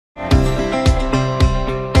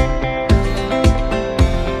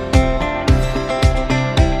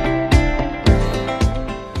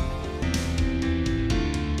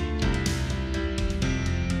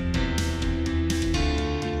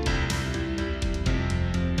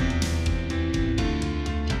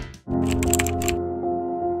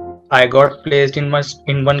I got placed in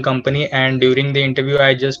one company, and during the interview,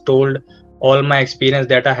 I just told all my experience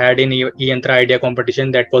that I had in eYantra idea competition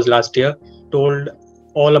that was last year. Told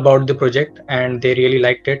all about the project, and they really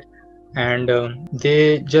liked it, and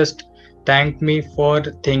they just thanked me for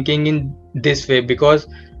thinking in this way, because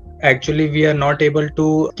actually we are not able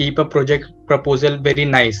to keep a project proposal very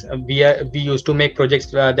nice. We used to make projects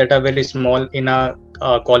that are very small in our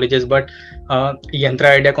colleges, but Yantra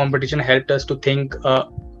idea competition helped us to think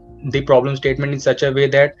the problem statement in such a way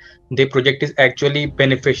that the project is actually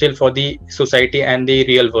beneficial for the society and the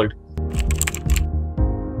real world.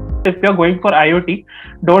 If you're going for IoT,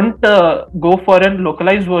 don't go for a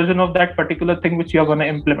localized version of that particular thing which you're going to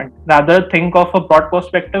implement. Rather, think of a broad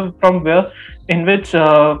perspective from where, in which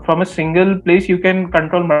from a single place you can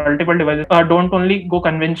control multiple devices. Don't only go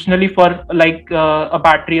conventionally for like a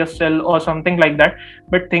battery, a cell, or something like that,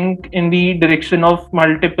 but think in the direction of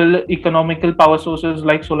multiple economical power sources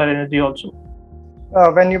like solar energy also.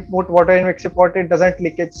 When you put water in mixing pot, it doesn't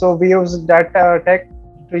leak it. So we use that tech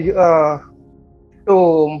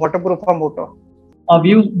to waterproof a motor.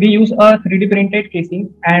 We use a 3D printed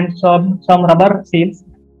casing and some rubber seals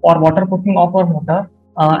for waterproofing of our motor,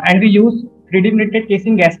 and we use 3D printed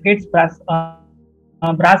casing gaskets, brass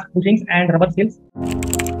bushings, and rubber seals.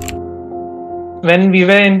 When we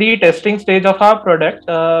were in the testing stage of our product,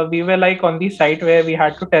 we were like on the site where we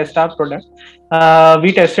had to test our product.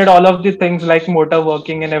 We tested all of the things like motor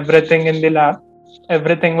working and everything in the lab.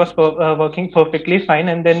 Everything was working perfectly fine.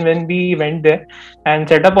 And then when we went there and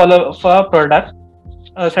set up all of our product,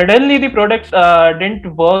 suddenly the products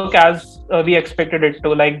didn't work as we expected it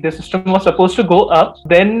to. Like the system was supposed to go up.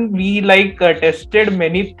 Then we tested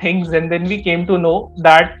many things, and then we came to know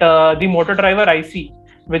that the motor driver IC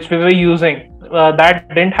which we were using, that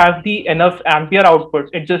didn't have the enough ampere output.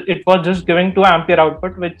 It was just giving 2 ampere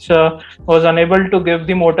output, which was unable to give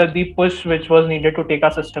the motor the push which was needed to take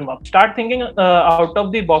our system up. Start thinking out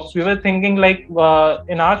of the box. We were thinking like,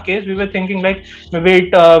 in our case, we were thinking like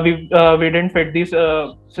maybe we didn't fit this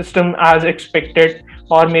system as expected,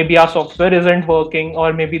 or maybe our software isn't working,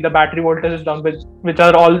 or maybe the battery voltage is down, which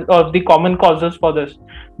are all of the common causes for this.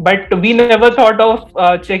 But we never thought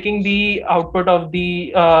of checking the output of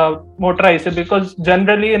the motor IC, because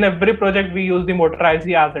generally in every project we use the motor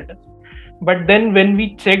IC as it is. But then when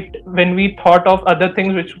we thought of other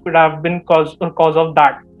things which could have been cause of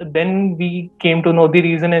that, then we came to know the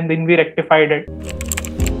reason, and then we rectified it.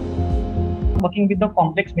 Working with the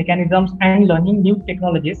complex mechanisms and learning new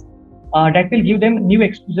technologies that will give them new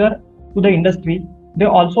exposure to the industry. They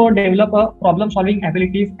also develop problem-solving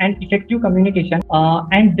abilities and effective communication,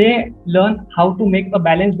 and they learn how to make a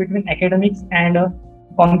balance between academics and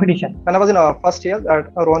competition. When I was in first year,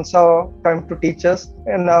 Rohan came to teach us,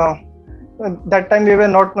 and that time we were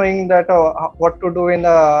not knowing that what to do in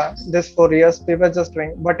this 4 years. We were just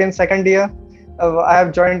doing. But in second year, I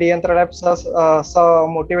have joined eYantra Labs. So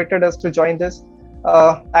motivated us to join this.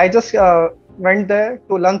 I just went there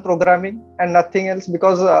to learn programming and nothing else,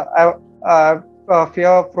 because I fear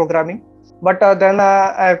of programming. But then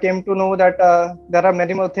I came to know that there are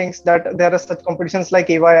many more things, that there are such competitions like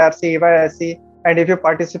eYIC, eYIC, and if you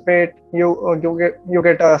participate, you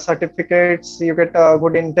get certificates, you get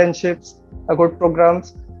good internships, good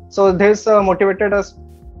programs. So this motivated us,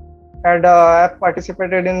 and I have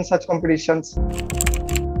participated in such competitions.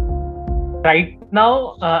 Right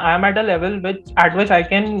now, I am at a level at which I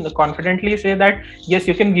can confidently say that yes,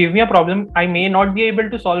 you can give me a problem. I may not be able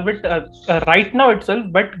to solve it right now itself,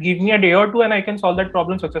 but give me a day or two and I can solve that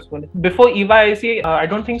problem successfully. Before eYIC, I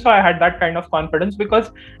don't think so I had that kind of confidence, because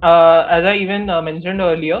as I even mentioned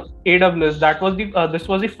earlier, AWS, this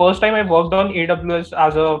was the first time I worked on AWS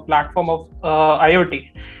as a platform of IoT.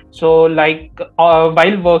 So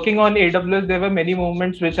while working on AWS, there were many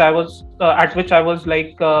moments at which I was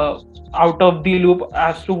out of the loop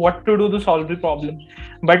as to what to do to solve the problem.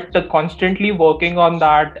 But constantly working on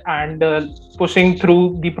that and pushing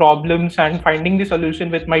through the problems and finding the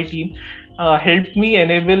solution with my team helped me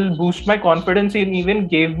boost my confidence, and even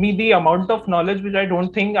gave me the amount of knowledge which I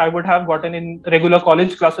don't think I would have gotten in regular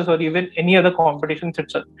college classes or even any other competitions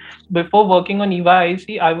itself. Before working on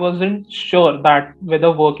eYIC, I wasn't sure that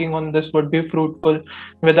whether working on this would be fruitful,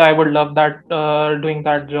 whether I would love that doing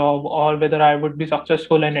that job, or whether I would be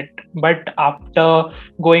successful in it. But after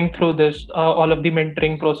going through this, all of the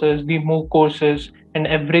mentoring process, the MOOC courses, and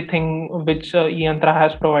everything which eYantra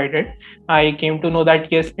has provided, I came to know that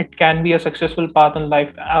yes, it can be a successful path in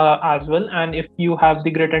life as well. And if you have the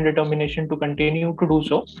grit and determination to continue to do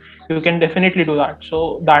so, you can definitely do that.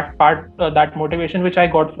 So that part, that motivation which I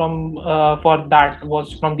got from for that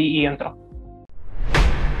was from the eYantra.